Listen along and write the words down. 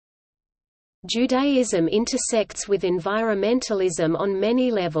Judaism intersects with environmentalism on many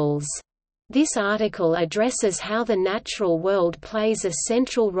levels. This article addresses how the natural world plays a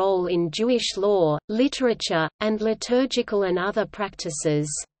central role in Jewish law, literature, and liturgical and other practices.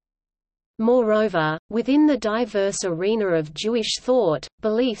 Moreover, within the diverse arena of Jewish thought,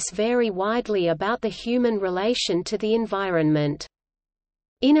 beliefs vary widely about the human relation to the environment.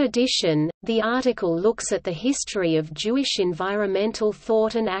 In addition, the article looks at the history of Jewish environmental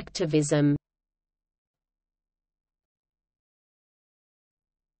thought and activism.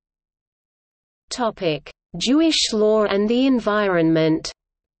 Jewish law and the environment.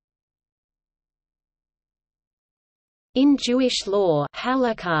 In Jewish law,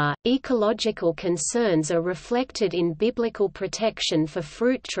 halakha, ecological concerns are reflected in biblical protection for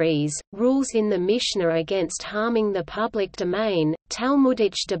fruit trees, rules in the Mishnah against harming the public domain,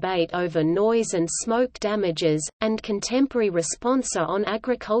 Talmudic debate over noise and smoke damages, and contemporary responsa on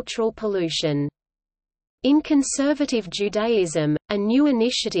agricultural pollution. In conservative Judaism, a new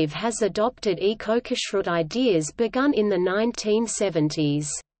initiative has adopted eco-kashrut ideas begun in the 1970s.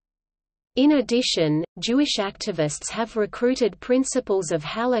 In addition, Jewish activists have recruited principles of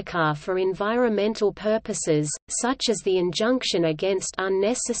halakha for environmental purposes, such as the injunction against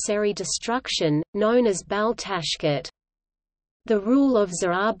unnecessary destruction, known as bal tashkit. The rule of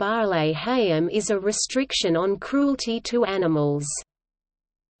za'ar ba'alei hayim is a restriction on cruelty to animals.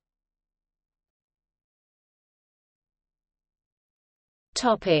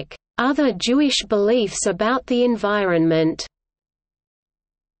 Other Jewish beliefs about the environment.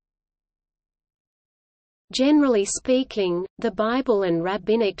 Generally speaking, the Bible and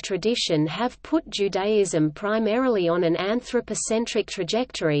rabbinic tradition have put Judaism primarily on an anthropocentric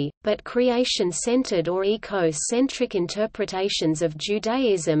trajectory, but creation-centered or eco-centric interpretations of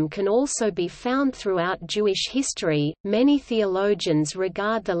Judaism can also be found throughout Jewish history. Many theologians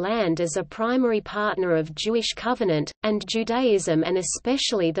regard the land as a primary partner of Jewish covenant, and Judaism and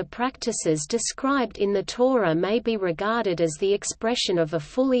especially the practices described in the Torah may be regarded as the expression of a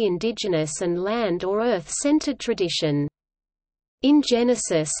fully indigenous and land or earth-centered tradition. In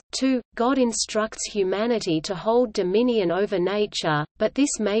Genesis 2, God instructs humanity to hold dominion over nature, but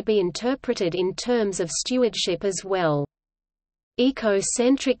this may be interpreted in terms of stewardship as well.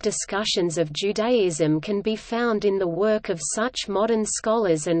 Eco-centric discussions of Judaism can be found in the work of such modern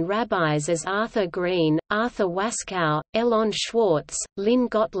scholars and rabbis as Arthur Green, Arthur Waskow, Elon Schwartz, Lynn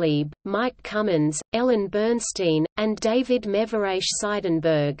Gottlieb, Mike Cummins, Ellen Bernstein, and David Mevereish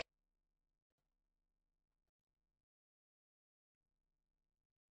Seidenberg.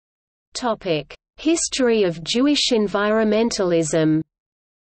 History of Jewish environmentalism.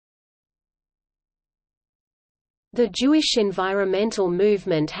 The Jewish environmental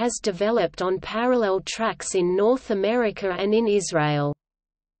movement has developed on parallel tracks in North America and in Israel.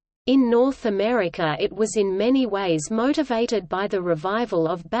 In North America it was in many ways motivated by the revival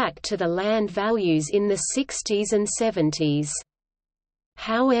of back to the land values in the 60s and 70s.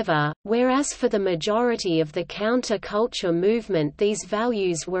 However, whereas for the majority of the counter-culture movement these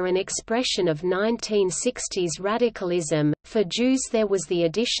values were an expression of 1960s radicalism, for Jews there was the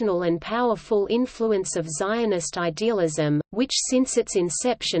additional and powerful influence of Zionist idealism, which since its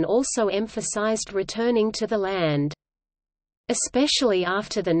inception also emphasized returning to the land. Especially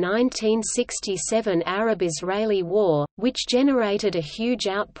after the 1967 Arab-Israeli War, which generated a huge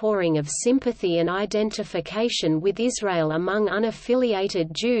outpouring of sympathy and identification with Israel among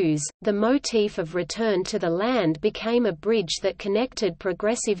unaffiliated Jews, the motif of return to the land became a bridge that connected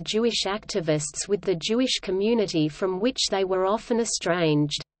progressive Jewish activists with the Jewish community from which they were often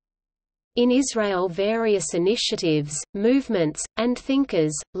estranged. In Israel various initiatives, movements, and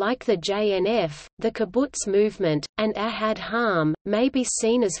thinkers, like the JNF, the Kibbutz movement, and Ahad Ha'am, may be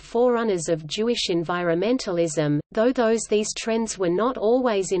seen as forerunners of Jewish environmentalism, though these trends were not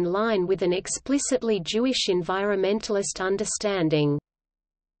always in line with an explicitly Jewish environmentalist understanding.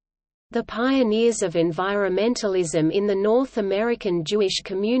 The pioneers of environmentalism in the North American Jewish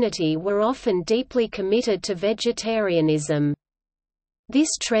community were often deeply committed to vegetarianism. This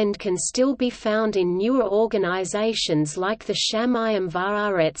trend can still be found in newer organizations like the Shamayim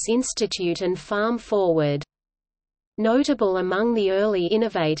Va'aretz Institute and Farm Forward. Notable among the early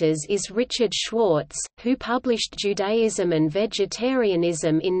innovators is Richard Schwartz, who published Judaism and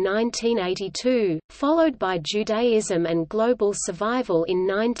Vegetarianism in 1982, followed by Judaism and Global Survival in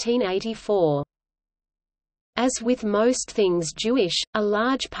 1984. As with most things Jewish, a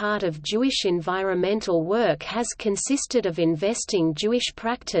large part of Jewish environmental work has consisted of investing Jewish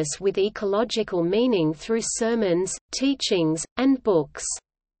practice with ecological meaning through sermons, teachings, and books.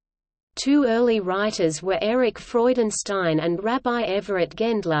 Two early writers were Erich Freudenstein and Rabbi Everett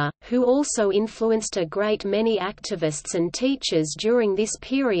Gendler, who also influenced a great many activists and teachers during this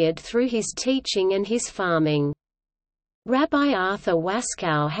period through his teaching and his farming. Rabbi Arthur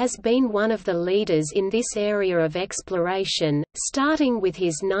Waskow has been one of the leaders in this area of exploration, starting with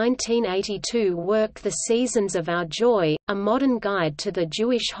his 1982 work The Seasons of Our Joy, a modern guide to the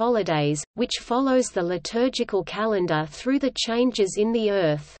Jewish holidays, which follows the liturgical calendar through the changes in the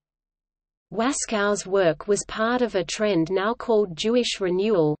earth. Waskow's work was part of a trend now called Jewish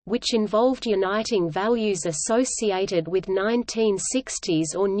renewal, which involved uniting values associated with 1960s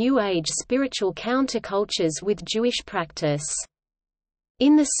or New Age spiritual countercultures with Jewish practice.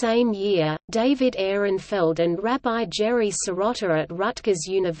 In the same year, David Ehrenfeld and Rabbi Jerry Sirota at Rutgers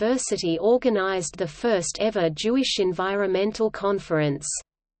University organized the first ever Jewish Environmental Conference.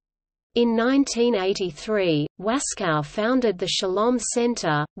 In 1983, Waskow founded the Shalom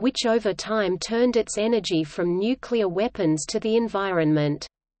Center, which over time turned its energy from nuclear weapons to the environment.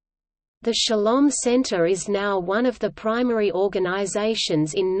 The Shalom Center is now one of the primary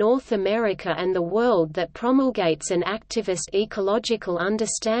organizations in North America and the world that promulgates an activist ecological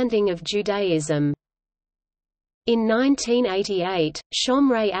understanding of Judaism. In 1988,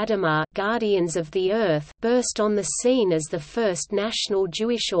 Shomrei Adamah Guardians of the Earth burst on the scene as the first national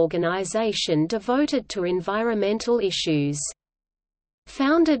Jewish organization devoted to environmental issues.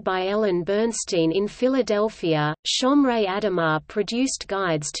 Founded by Ellen Bernstein in Philadelphia, Shomrei Adamah produced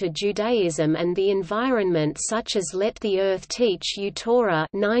guides to Judaism and the environment such as Let the Earth Teach You Torah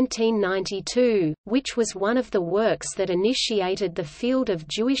 1992, which was one of the works that initiated the field of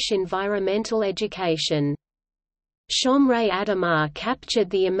Jewish environmental education. Shomrei Adamah captured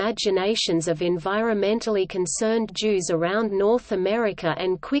the imaginations of environmentally concerned Jews around North America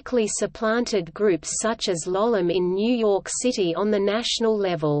and quickly supplanted groups such as L'Olam in New York City on the national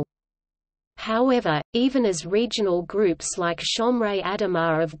level. However, even as regional groups like Shomrei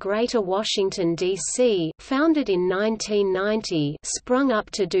Adamah of Greater Washington, D.C. founded in 1990 sprung up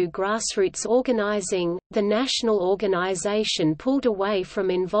to do grassroots organizing, the national organization pulled away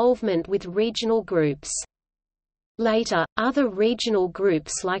from involvement with regional groups. Later, other regional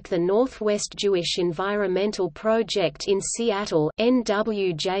groups like the Northwest Jewish Environmental Project in Seattle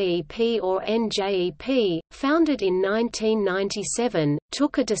 (NWJEP or NJEP), founded in 1997,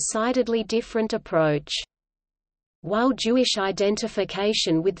 took a decidedly different approach. While Jewish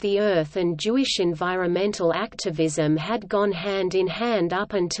identification with the earth and Jewish environmental activism had gone hand in hand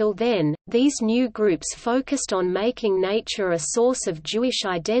up until then, these new groups focused on making nature a source of Jewish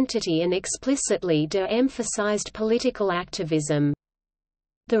identity and explicitly de-emphasized political activism.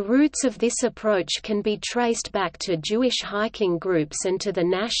 The roots of this approach can be traced back to Jewish hiking groups and to the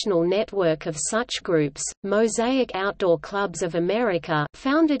national network of such groups, Mosaic Outdoor Clubs of America,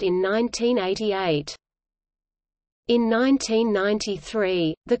 founded in 1988. In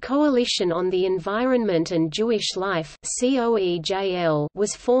 1993, the Coalition on the Environment and Jewish Life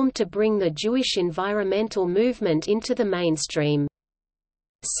was formed to bring the Jewish environmental movement into the mainstream.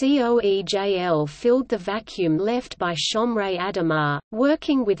 COEJL filled the vacuum left by Shomrei Adamah,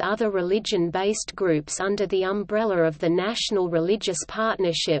 working with other religion-based groups under the umbrella of the National Religious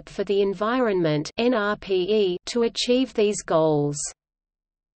Partnership for the Environment to achieve these goals.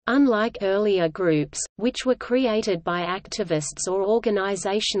 Unlike earlier groups, which were created by activists or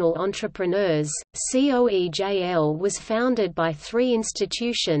organizational entrepreneurs, COEJL was founded by three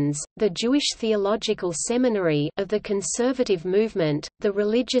institutions: the Jewish Theological Seminary of the conservative movement, the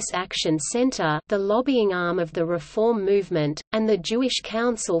Religious Action Center, the lobbying arm of the Reform movement, and the Jewish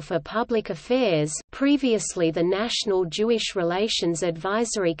Council for Public Affairs, previously the National Jewish Relations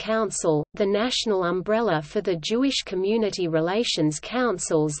Advisory Council, the national umbrella for the Jewish Community Relations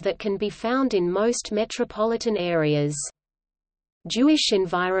Councils that can be found in most metropolitan areas. Jewish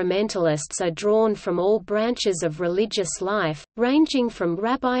environmentalists are drawn from all branches of religious life, ranging from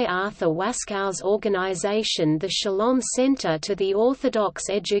Rabbi Arthur Waskow's organization the Shalom Center to the Orthodox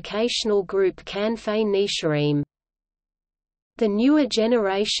educational group Kanfei Nisharim. The newer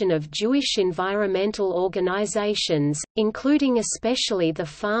generation of Jewish environmental organizations, including especially the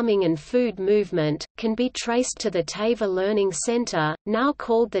farming and food movement, can be traced to the Teva Learning Center, now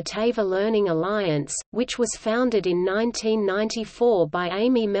called the Teva Learning Alliance, which was founded in 1994 by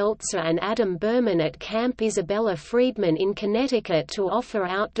Amy Meltzer and Adam Berman at Camp Isabella Freedman in Connecticut to offer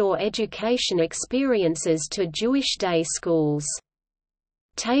outdoor education experiences to Jewish day schools.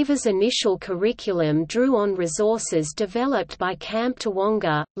 Teva's initial curriculum drew on resources developed by Camp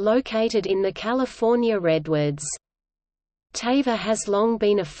Tawonga, located in the California Redwoods. Teva has long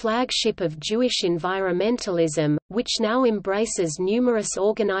been a flagship of Jewish environmentalism, which now embraces numerous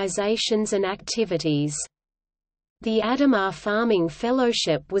organizations and activities. The Adamah Farming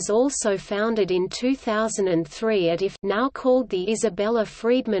Fellowship was also founded in 2003 at IF, now called the Isabella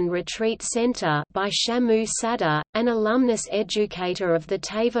Friedman Retreat Center, by Shamu Sadar, an alumnus educator of the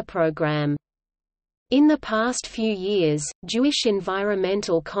Teva program. In the past few years, Jewish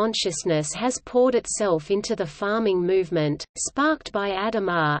environmental consciousness has poured itself into the farming movement, sparked by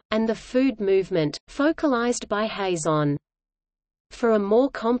Adamah, and the food movement, focalized by Hazon. For a more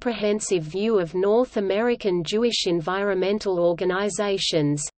comprehensive view of North American Jewish environmental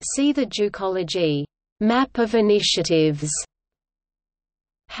organizations, see the Jewcology map of initiatives.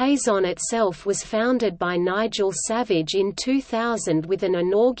 Hazon itself was founded by Nigel Savage in 2000 with an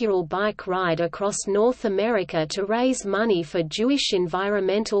inaugural bike ride across North America to raise money for Jewish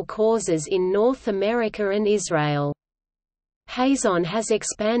environmental causes in North America and Israel. Hazon has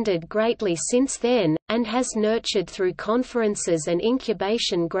expanded greatly since then, and has nurtured through conferences and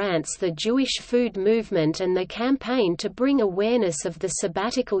incubation grants the Jewish food movement and the campaign to bring awareness of the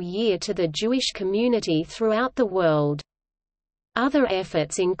sabbatical year to the Jewish community throughout the world. Other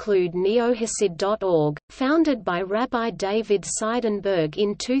efforts include neohasid.org, founded by Rabbi David Seidenberg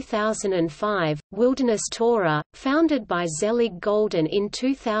in 2005, Wilderness Torah, founded by Zelig Golden in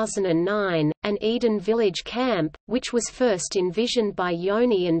 2009, and Eden Village Camp, which was first envisioned by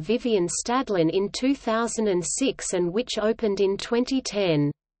Yoni and Vivian Stadlin in 2006 and which opened in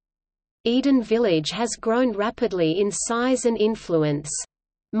 2010. Eden Village has grown rapidly in size and influence.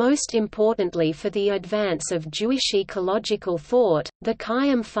 Most importantly for the advance of Jewish ecological thought, the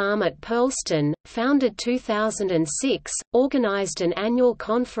Chaim Farm at Pearlston, founded 2006, organized an annual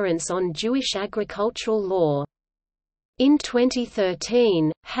conference on Jewish agricultural law. In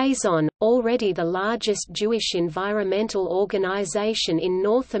 2013, Hazon, already the largest Jewish environmental organization in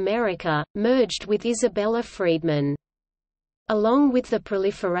North America, merged with Isabella Friedman. Along with the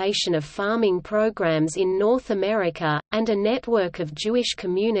proliferation of farming programs in North America, and a network of Jewish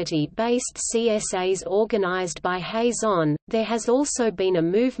community-based CSAs organized by Hazon, there has also been a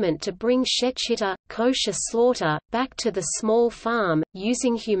movement to bring shechita, kosher slaughter, back to the small farm,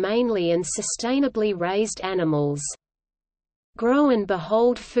 using humanely and sustainably raised animals. Grow and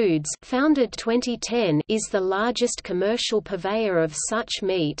Behold Foods, founded 2010, is the largest commercial purveyor of such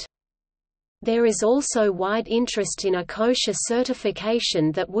meat. There is also wide interest in a kosher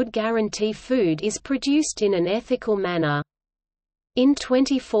certification that would guarantee food is produced in an ethical manner. In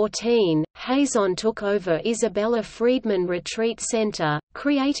 2014, Hazon took over Isabella Friedman Retreat Center,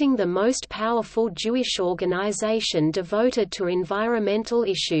 creating the most powerful Jewish organization devoted to environmental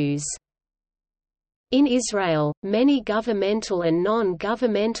issues. In Israel, many governmental and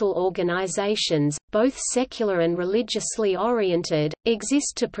non-governmental organizations, both secular and religiously oriented,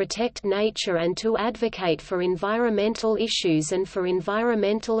 exist to protect nature and to advocate for environmental issues and for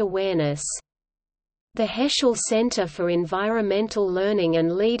environmental awareness. The Heschel Center for Environmental Learning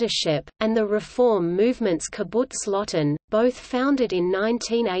and Leadership, and the reform movement's Kibbutz Lotan, both founded in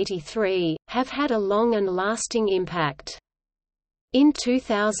 1983, have had a long and lasting impact. In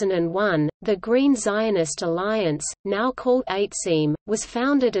 2001, the Green Zionist Alliance, now called AITSEM, was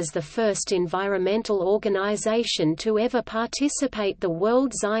founded as the first environmental organization to ever participate the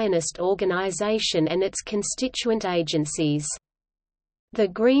World Zionist Organization and its constituent agencies. The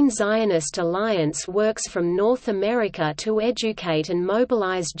Green Zionist Alliance works from North America to educate and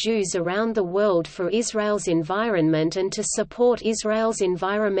mobilize Jews around the world for Israel's environment and to support Israel's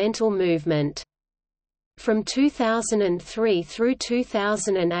environmental movement. From 2003 through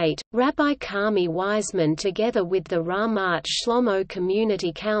 2008, Rabbi Carmi Weizmann together with the Ramat Shlomo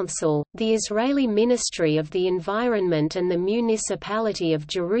Community Council, the Israeli Ministry of the Environment and the Municipality of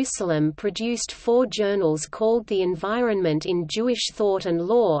Jerusalem produced 4 journals called The Environment in Jewish Thought and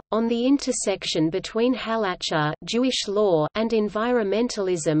Law, on the intersection between halacha Jewish law and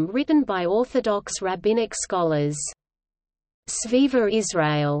environmentalism written by Orthodox rabbinic scholars. Sviva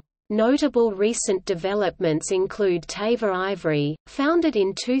Israel. Notable recent developments include Teva Ivory, founded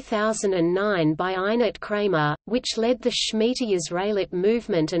in 2009 by Einat Kramer, which led the Shemitah Yisraelit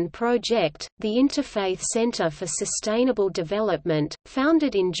movement and project, the Interfaith Center for Sustainable Development,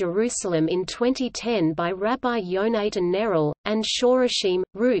 founded in Jerusalem in 2010 by Rabbi Yonatan Nerel, and Shorashim,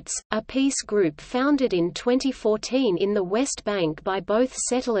 Roots, a peace group founded in 2014 in the West Bank by both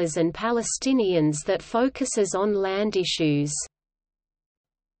settlers and Palestinians that focuses on land issues.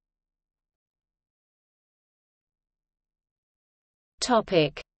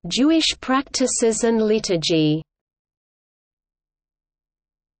 Jewish practices and liturgy.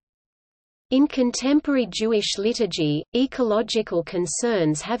 In contemporary Jewish liturgy, ecological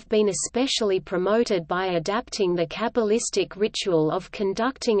concerns have been especially promoted by adapting the Kabbalistic ritual of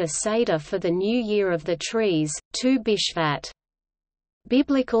conducting a Seder for the New Year of the Trees, Tu B'Shvat.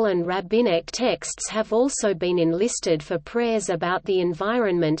 Biblical and rabbinic texts have also been enlisted for prayers about the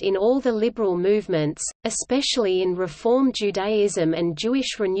environment in all the liberal movements, especially in Reform Judaism and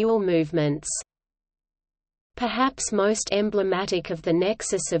Jewish renewal movements. Perhaps most emblematic of the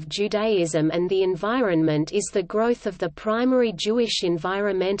nexus of Judaism and the environment is the growth of the primary Jewish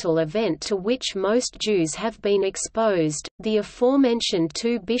environmental event to which most Jews have been exposed, the aforementioned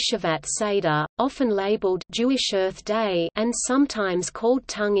Tu B'Shvat Seder, often labeled Jewish Earth Day and sometimes called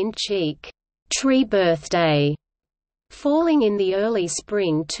tongue-in-cheek, Tree Birthday. Falling in the early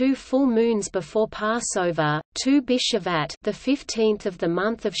spring 2 full moons before Passover, Tu B'Shvat, the 15th of the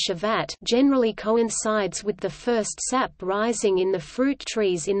month of Shevat, generally coincides with the first sap rising in the fruit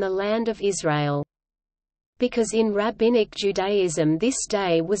trees in the land of Israel. Because in Rabbinic Judaism this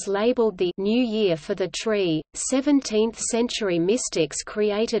day was labeled the New Year for the tree, 17th-century mystics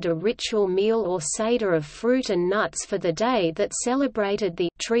created a ritual meal or seder of fruit and nuts for the day that celebrated the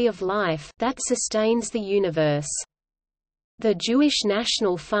Tree of Life that sustains the universe. The Jewish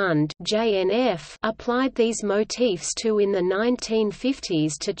National Fund (JNF) applied these motifs to in the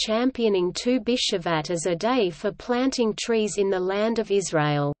 1950s to championing Tu B'Shvat as a day for planting trees in the land of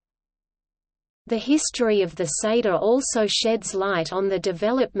Israel. The history of the Seder also sheds light on the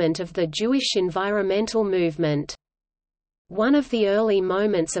development of the Jewish environmental movement. One of the early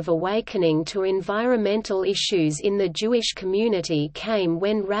moments of awakening to environmental issues in the Jewish community came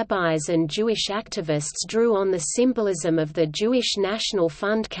when rabbis and Jewish activists drew on the symbolism of the Jewish National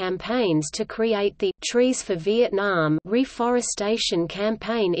Fund campaigns to create the Trees for Vietnam reforestation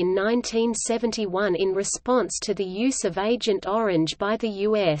campaign in 1971 in response to the use of Agent Orange by the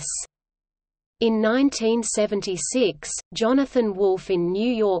U.S. In 1976, Jonathan Wolfe in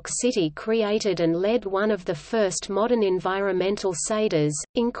New York City created and led one of the first modern environmental seders,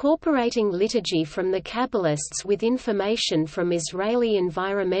 incorporating liturgy from the Kabbalists with information from Israeli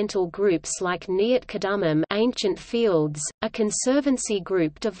environmental groups like Niyat Kadumim, Ancient Fields, a conservancy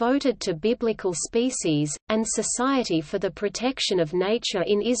group devoted to biblical species, and Society for the Protection of Nature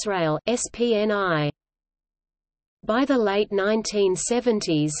in Israel (SPNI). By the late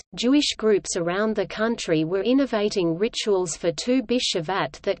 1970s, Jewish groups around the country were innovating rituals for Tu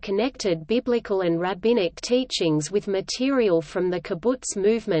B'Shvat that connected biblical and rabbinic teachings with material from the kibbutz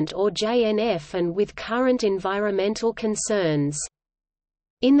movement or JNF and with current environmental concerns.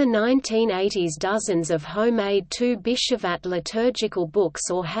 In the 1980s, dozens of homemade Tu B'Shvat liturgical books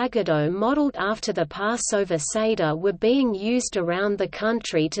or Haggadah modeled after the Passover Seder were being used around the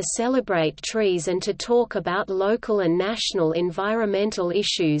country to celebrate trees and to talk about local and national environmental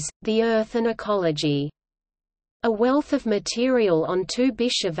issues, the earth and ecology. A wealth of material on Tu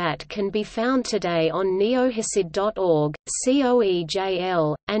B'Shvat can be found today on neohasid.org,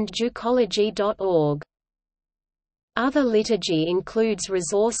 COEJL, and Jewcology.org. Other liturgy includes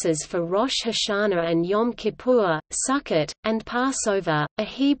resources for Rosh Hashanah and Yom Kippur, Sukkot, and Passover, a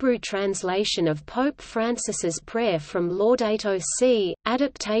Hebrew translation of Pope Francis's prayer from Laudato Si',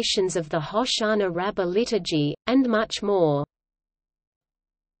 adaptations of the Hoshana Rabbah liturgy, and much more.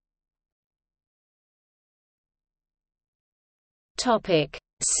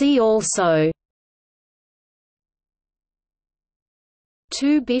 See also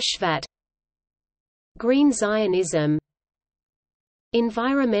Tu B'Shvat, Green Zionism,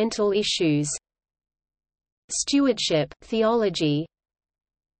 environmental issues, stewardship theology,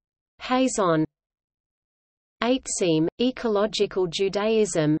 Hazon, Eitzim, ecological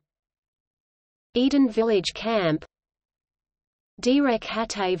Judaism, Eden Village Camp, Derek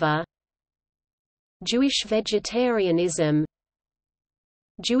Hatava, Jewish vegetarianism,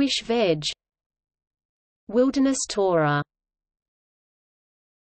 Jewish veg, Wilderness Torah.